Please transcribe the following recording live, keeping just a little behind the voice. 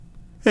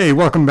Hey,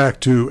 welcome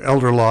back to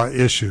Elder Law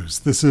Issues.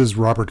 This is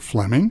Robert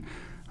Fleming.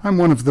 I'm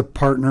one of the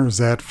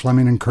partners at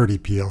Fleming and Curdy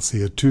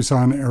PLC, a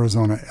Tucson,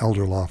 Arizona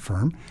elder law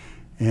firm.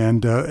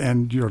 And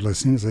you're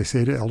listening, as I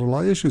say, to Elder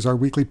Law Issues, our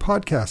weekly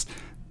podcast.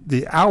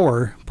 The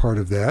hour part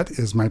of that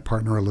is my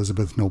partner,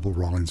 Elizabeth Noble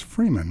Rawlings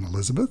Freeman.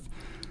 Elizabeth,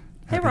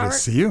 happy to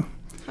see you.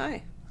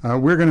 Hi.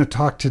 We're going to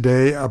talk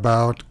today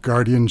about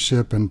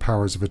guardianship and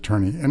powers of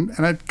attorney. And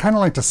I'd kind of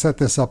like to set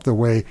this up the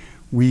way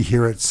we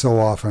hear it so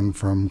often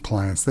from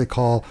clients. They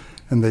call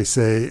and they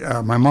say,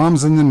 my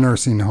mom's in the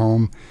nursing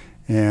home,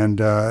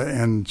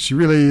 and she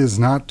really is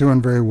not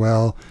doing very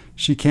well.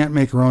 She can't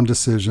make her own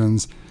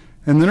decisions.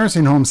 And the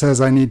nursing home says,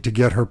 I need to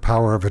get her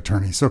power of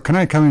attorney. So can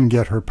I come and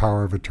get her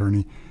power of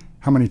attorney?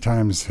 How many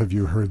times have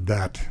you heard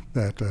that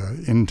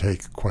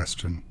intake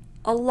question?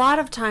 A lot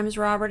of times,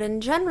 Robert,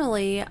 and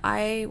generally,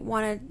 I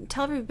want to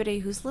tell everybody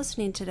who's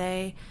listening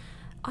today,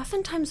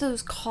 oftentimes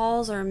those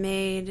calls are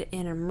made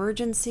in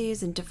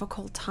emergencies and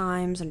difficult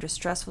times under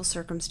stressful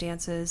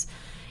circumstances.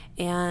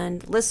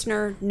 And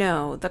listener,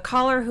 no, the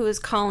caller who is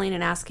calling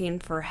and asking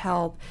for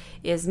help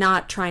is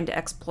not trying to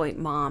exploit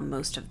mom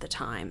most of the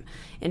time.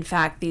 In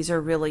fact, these are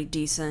really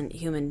decent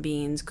human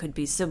beings, could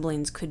be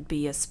siblings, could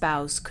be a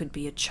spouse, could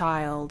be a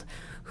child,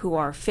 who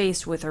are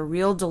faced with a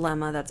real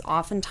dilemma that's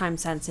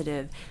oftentimes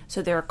sensitive.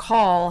 So their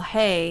call,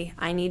 hey,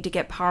 I need to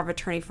get power of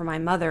attorney for my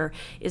mother,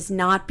 is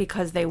not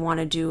because they want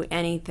to do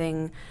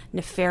anything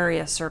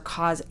nefarious or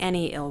cause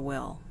any ill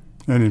will.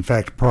 And in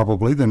fact,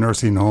 probably the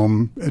nursing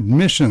home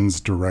admissions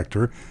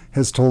director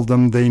has told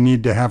them they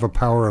need to have a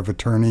power of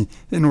attorney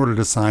in order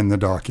to sign the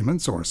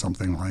documents or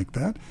something like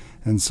that.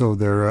 And so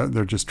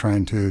they're just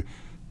trying to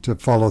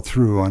follow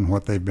through on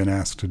what they've been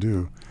asked to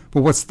do.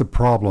 But what's the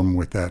problem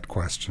with that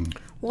question?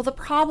 Well, the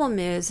problem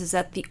is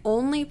that the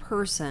only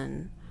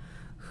person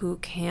who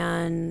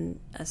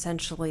can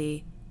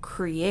essentially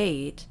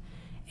create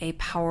a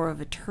power of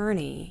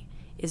attorney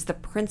is the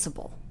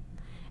principal.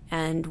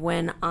 And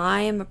when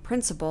I am a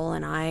principal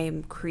and I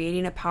am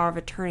creating a power of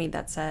attorney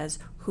that says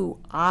who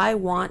I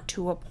want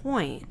to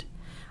appoint,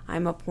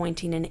 I'm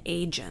appointing an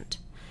agent.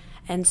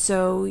 And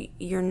so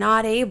you're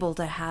not able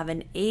to have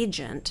an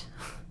agent,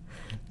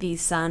 the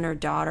son or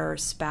daughter or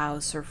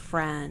spouse or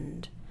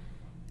friend,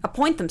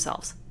 appoint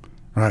themselves.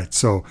 Right.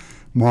 So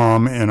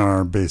mom, in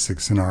our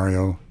basic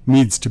scenario,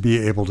 needs to be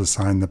able to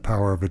sign the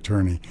power of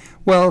attorney.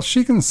 Well,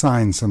 she can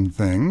sign some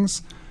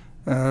things.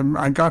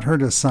 I got her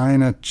to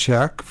sign a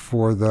check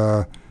for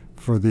the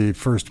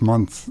first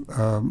month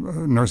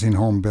nursing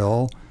home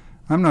bill.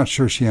 I'm not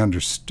sure she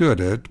understood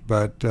it,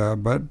 but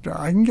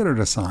I can get her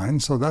to sign,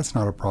 so that's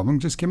not a problem.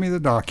 Just give me the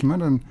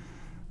document and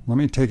let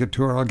me take it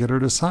to her. I'll get her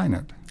to sign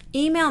it.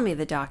 Email me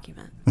the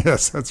document.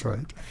 Yes, that's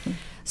right.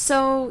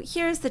 So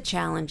here's the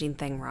challenging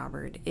thing,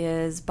 Robert,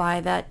 is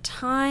by that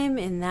time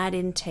in that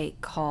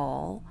intake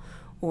call,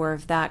 or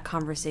if that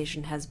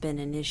conversation has been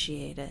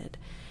initiated,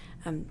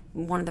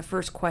 one of the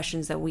first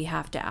questions that we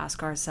have to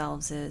ask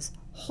ourselves is,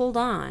 hold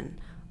on,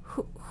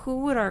 who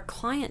would our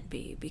client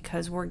be?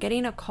 Because we're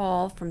getting a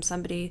call from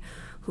somebody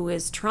who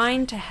is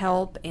trying to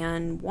help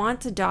and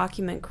wants a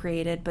document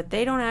created, but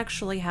they don't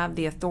actually have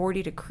the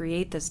authority to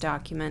create this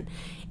document.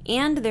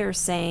 And they're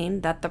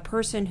saying that the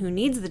person who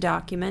needs the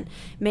document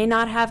may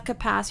not have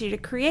capacity to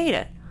create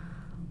it.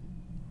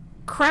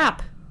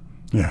 Crap.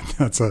 Yeah,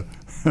 that's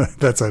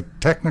a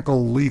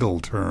technical legal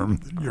term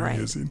that you're right.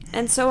 using.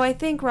 And so I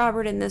think,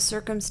 Robert, in this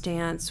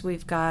circumstance,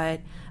 we've got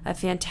a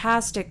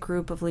fantastic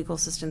group of legal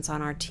assistants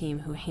on our team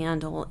who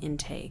handle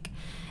intake.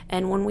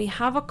 And when we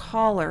have a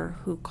caller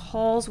who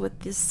calls with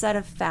this set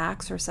of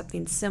facts or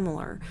something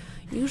similar,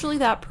 usually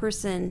that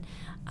person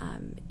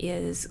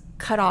is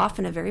cut off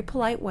in a very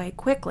polite way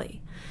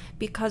quickly.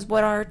 Because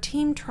what our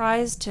team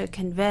tries to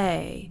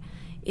convey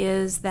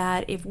is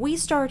that if we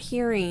start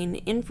hearing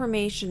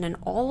information and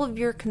all of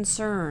your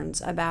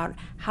concerns about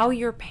how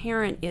your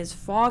parent is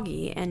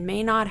foggy and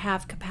may not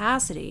have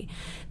capacity,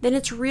 then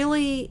it's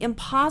really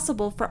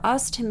impossible for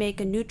us to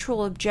make a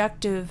neutral,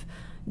 objective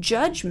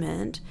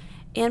judgment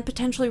and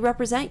potentially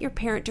represent your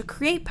parent to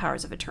create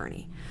powers of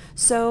attorney.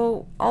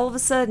 So all of a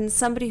sudden,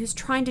 somebody who's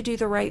trying to do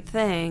the right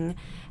thing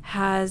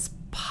has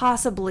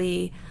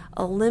possibly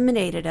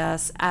eliminated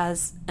us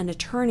as an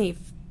attorney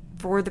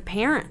for the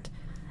parent.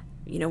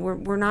 You know,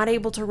 we're not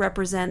able to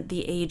represent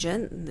the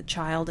agent, the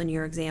child in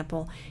your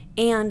example,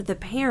 and the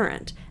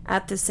parent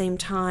at the same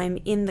time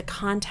in the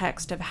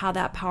context of how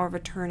that power of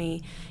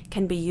attorney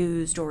can be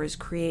used or is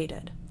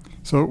created.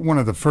 So one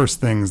of the first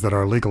things that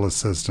our legal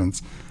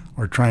assistants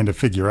are trying to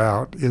figure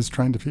out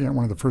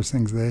one of the first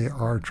things they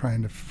are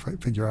trying to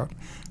figure out.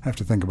 I have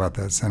to think about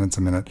that sentence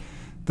a minute.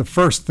 The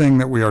first thing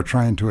that we are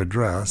trying to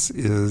address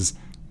is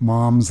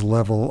mom's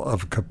level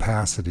of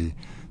capacity.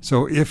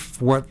 So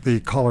if what the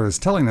caller is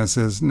telling us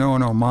is, no,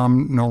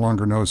 mom no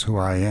longer knows who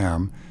I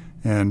am,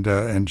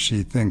 and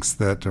she thinks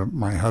that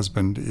my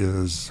husband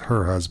is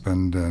her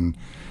husband,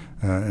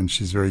 and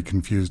she's very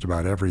confused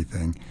about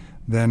everything,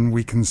 then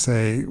we can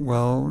say,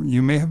 well,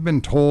 you may have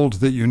been told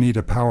that you need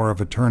a power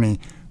of attorney,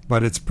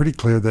 but it's pretty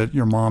clear that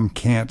your mom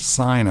can't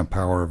sign a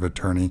power of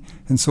attorney,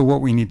 and so what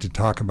we need to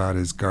talk about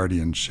is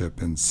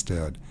guardianship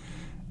instead.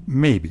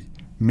 Maybe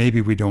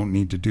we don't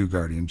need to do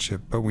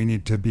guardianship, but we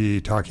need to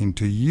be talking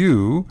to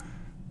you,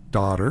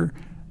 daughter,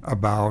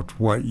 about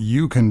what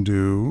you can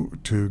do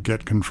to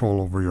get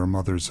control over your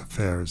mother's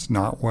affairs,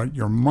 not what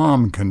your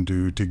mom can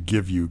do to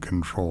give you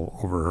control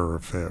over her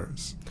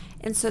affairs.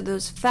 And so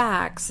those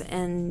facts,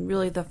 and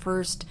really the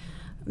first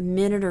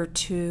minute or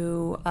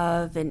two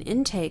of an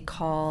intake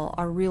call,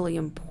 are really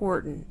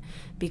important,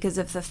 because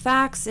if the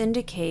facts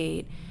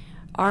indicate,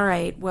 all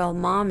right, well,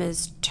 mom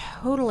is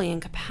totally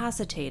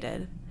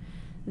incapacitated,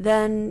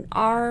 then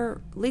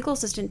our legal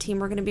assistant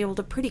team are going to be able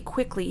to pretty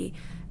quickly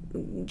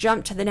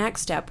jump to the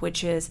next step,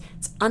 which is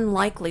it's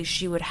unlikely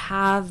she would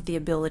have the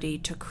ability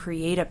to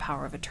create a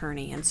power of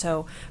attorney. And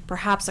so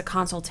perhaps a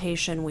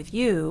consultation with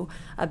you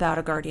about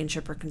a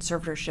guardianship or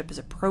conservatorship is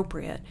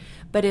appropriate.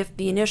 But if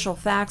the initial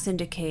facts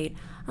indicate,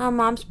 oh,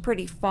 mom's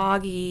pretty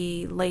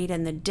foggy late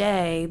in the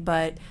day,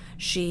 but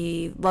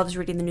she loves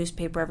reading the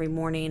newspaper every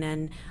morning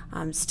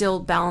and still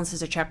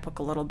balances a checkbook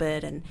a little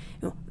bit, and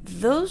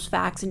those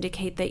facts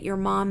indicate that your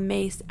mom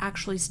may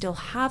actually still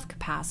have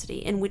capacity,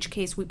 in which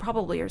case we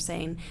probably are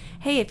saying,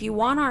 hey, if you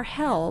want our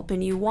help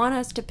and you want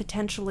us to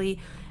potentially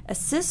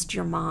assist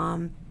your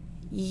mom,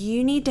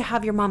 you need to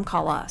have your mom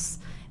call us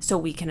so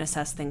we can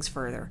assess things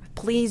further.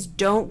 Please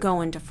don't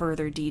go into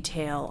further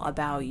detail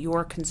about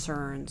your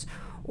concerns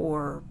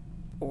or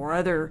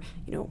other,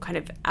 kind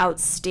of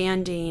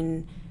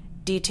outstanding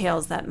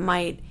details that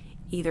might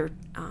either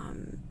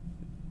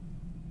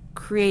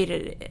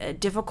create a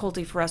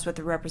difficulty for us with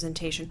the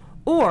representation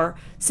or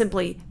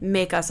simply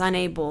make us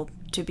unable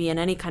to be in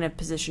any kind of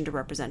position to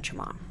represent your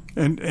mom.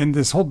 And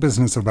this whole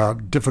business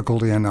about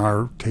difficulty in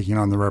our taking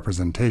on the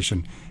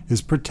representation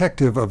is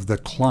protective of the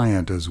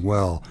client as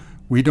well.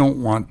 We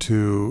don't want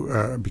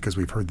to, because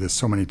we've heard this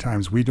so many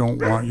times, we don't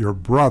want your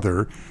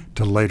brother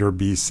to later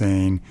be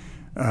saying,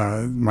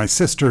 my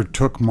sister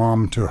took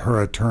mom to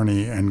her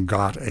attorney and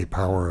got a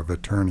power of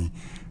attorney.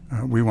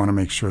 We want to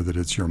make sure that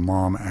it's your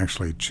mom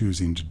actually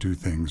choosing to do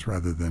things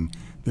rather than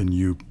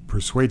you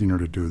persuading her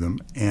to do them,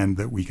 and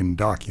that we can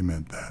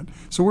document that.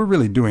 So we're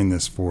really doing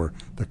this for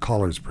the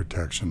caller's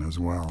protection as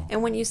well.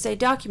 And when you say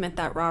document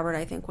that, Robert,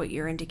 I think what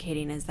you're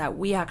indicating is that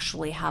we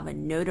actually have a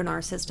note in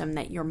our system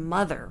that your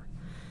mother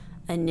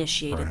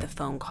initiated the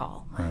phone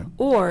call. Right.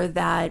 Or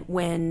that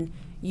when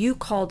you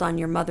called on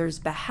your mother's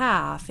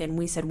behalf and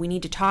we said we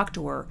need to talk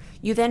to her,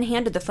 you then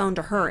handed the phone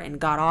to her and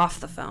got off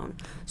the phone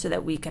so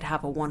that we could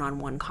have a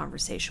one-on-one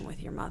conversation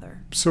with your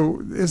mother.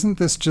 So isn't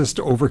this just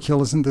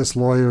overkill? Isn't this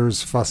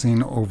lawyers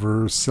fussing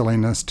over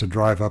silliness to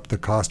drive up the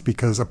cost?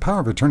 Because a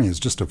power of attorney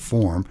is just a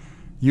form.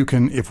 You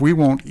can, if we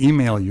won't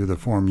email you the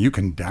form, you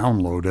can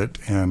download it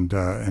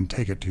and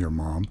take it to your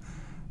mom.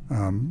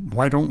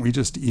 Why don't we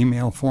just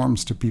email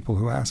forms to people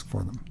who ask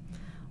for them?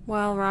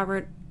 Well,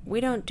 Robert,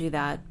 we don't do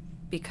that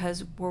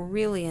because we're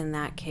really in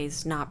that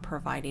case not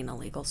providing a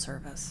legal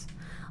service.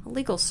 A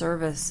legal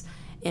service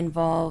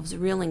involves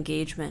real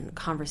engagement,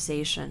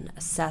 conversation,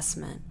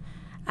 assessment,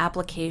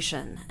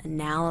 application,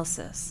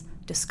 analysis,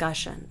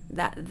 discussion.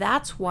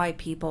 That's why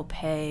people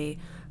pay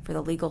for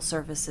the legal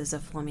services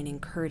of Fleming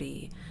and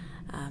Curti.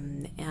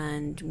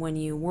 And when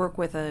you work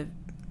with a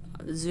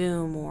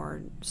Zoom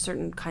or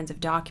certain kinds of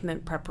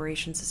document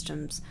preparation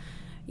systems,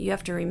 you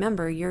have to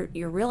remember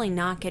you're really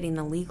not getting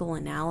the legal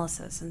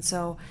analysis. And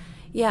so,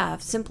 yeah,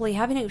 simply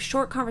having a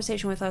short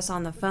conversation with us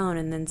on the phone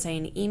and then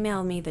saying,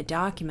 email me the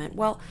document,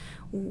 well,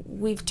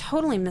 we've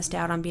totally missed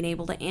out on being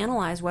able to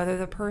analyze whether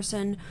the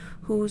person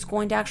who's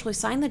going to actually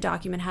sign the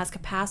document has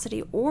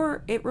capacity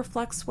or it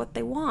reflects what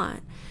they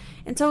want.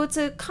 And so it's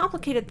a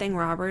complicated thing,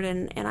 Robert,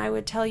 and I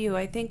would tell you,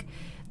 I think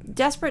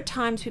desperate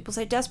times, people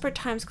say desperate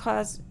times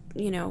cause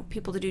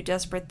people to do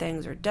desperate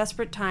things, or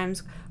desperate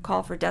times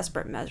call for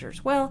desperate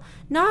measures. Well,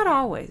 not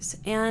always.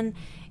 And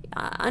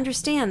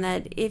understand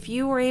that if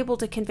you were able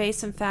to convey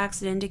some facts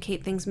that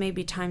indicate things may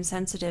be time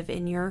sensitive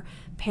and your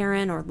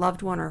parent or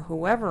loved one or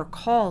whoever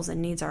calls and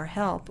needs our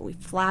help, we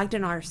flagged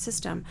in our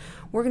system,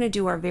 we're going to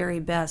do our very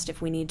best if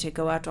we need to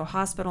go out to a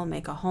hospital,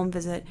 make a home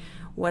visit,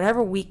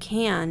 whatever we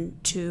can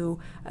to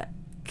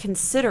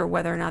consider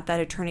whether or not that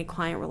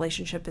attorney-client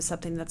relationship is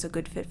something that's a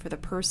good fit for the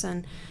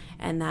person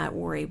and that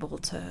we're able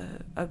to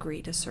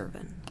agree to serve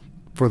in.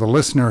 For the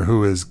listener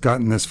who has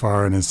gotten this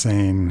far and is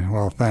saying,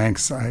 well,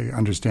 thanks, I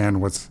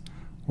understand what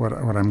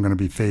I'm going to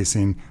be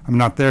facing. I'm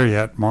not there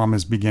yet. Mom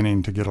is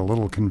beginning to get a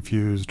little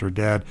confused, or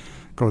dad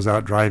goes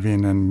out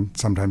driving and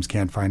sometimes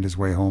can't find his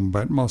way home,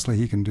 but mostly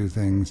he can do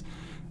things.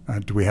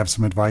 Do we have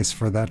some advice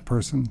for that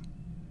person?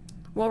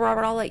 Well,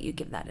 Robert, I'll let you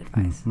give that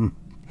advice. Mm-hmm.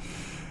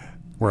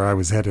 Where I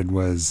was headed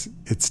was,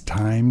 it's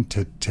time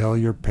to tell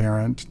your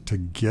parent to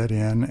get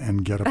in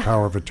and get a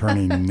power of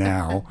attorney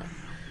now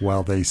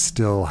while they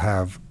still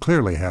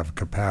clearly have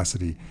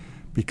capacity.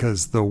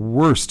 because the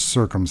worst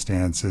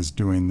circumstance is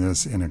doing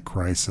this in a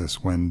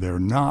crisis when they're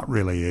not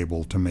really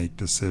able to make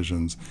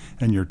decisions,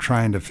 and you're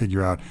trying to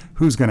figure out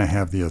who's going to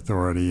have the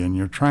authority, and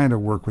you're trying to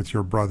work with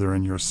your brother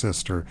and your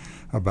sister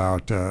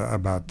about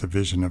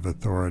division of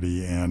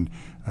authority, and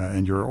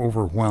you're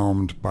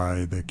overwhelmed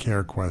by the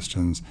care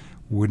questions.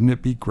 Wouldn't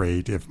it be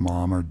great if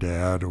mom or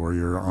dad or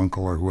your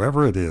uncle or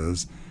whoever it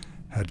is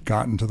had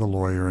gotten to the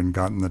lawyer and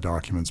gotten the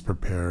documents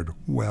prepared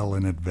well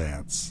in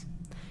advance?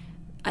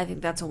 I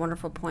think that's a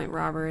wonderful point,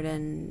 Robert,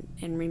 and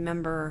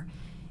remember,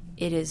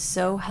 it is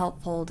so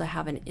helpful to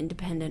have an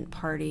independent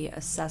party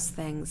assess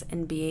things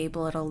and be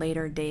able at a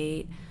later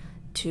date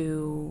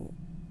to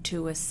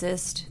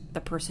assist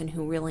the person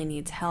who really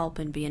needs help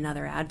and be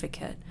another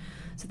advocate.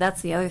 So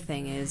that's the other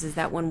thing is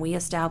that when we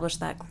establish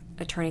that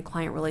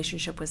attorney-client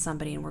relationship with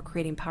somebody and we're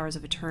creating powers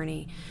of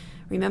attorney,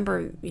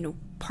 remember,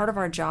 part of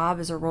our job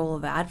is a role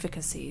of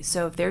advocacy.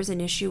 So if there's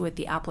an issue with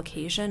the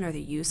application or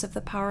the use of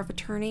the power of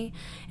attorney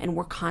and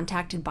we're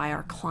contacted by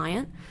our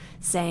client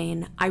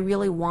saying, I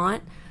really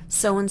want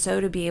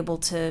so-and-so to be able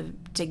to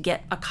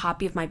get a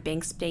copy of my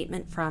bank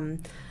statement from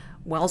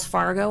Wells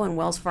Fargo, and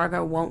Wells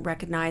Fargo won't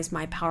recognize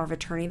my power of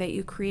attorney that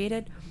you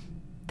created,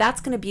 that's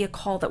going to be a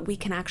call that we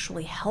can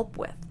actually help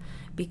with,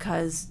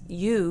 because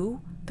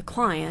you, the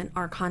client,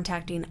 are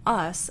contacting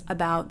us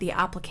about the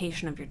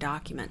application of your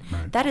document.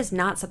 Right. That is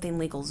not something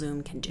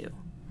LegalZoom can do.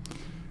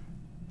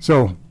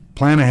 So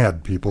plan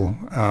ahead, people.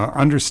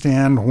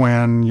 Understand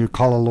when you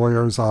call a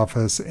lawyer's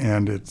office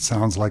and it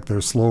sounds like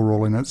they're slow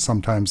rolling it.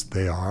 Sometimes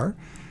they are.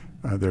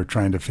 They're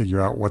trying to figure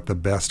out what the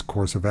best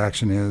course of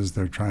action is.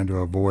 They're trying to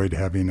avoid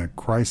having a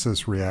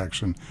crisis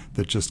reaction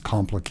that just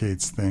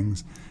complicates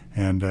things.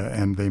 And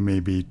they may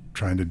be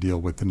trying to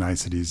deal with the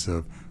niceties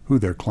of who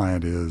their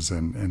client is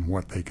and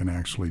what they can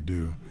actually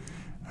do.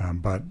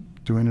 But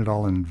doing it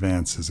all in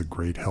advance is a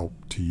great help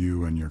to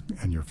you and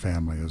your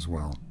family as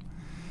well.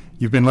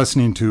 You've been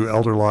listening to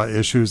Elder Law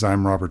Issues.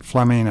 I'm Robert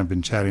Fleming. I've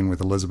been chatting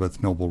with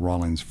Elizabeth Noble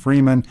Rawlings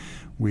Freeman.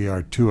 We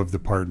are two of the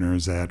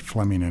partners at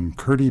Fleming and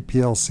Curdy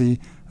PLC,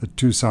 a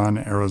Tucson,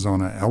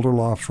 Arizona elder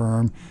law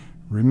firm.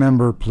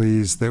 Remember,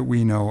 please, that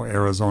we know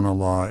Arizona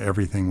law.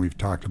 Everything we've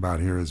talked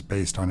about here is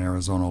based on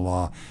Arizona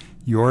law.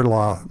 Your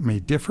law may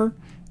differ.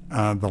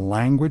 The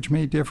language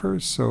may differ,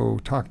 so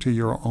talk to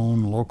your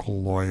own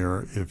local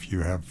lawyer if you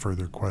have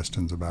further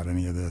questions about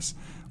any of this.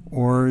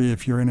 Or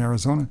if you're in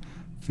Arizona,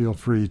 feel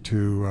free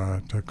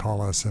to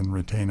call us and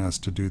retain us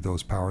to do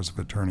those powers of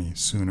attorney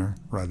sooner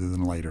rather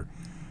than later.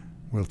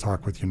 We'll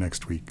talk with you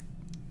next week.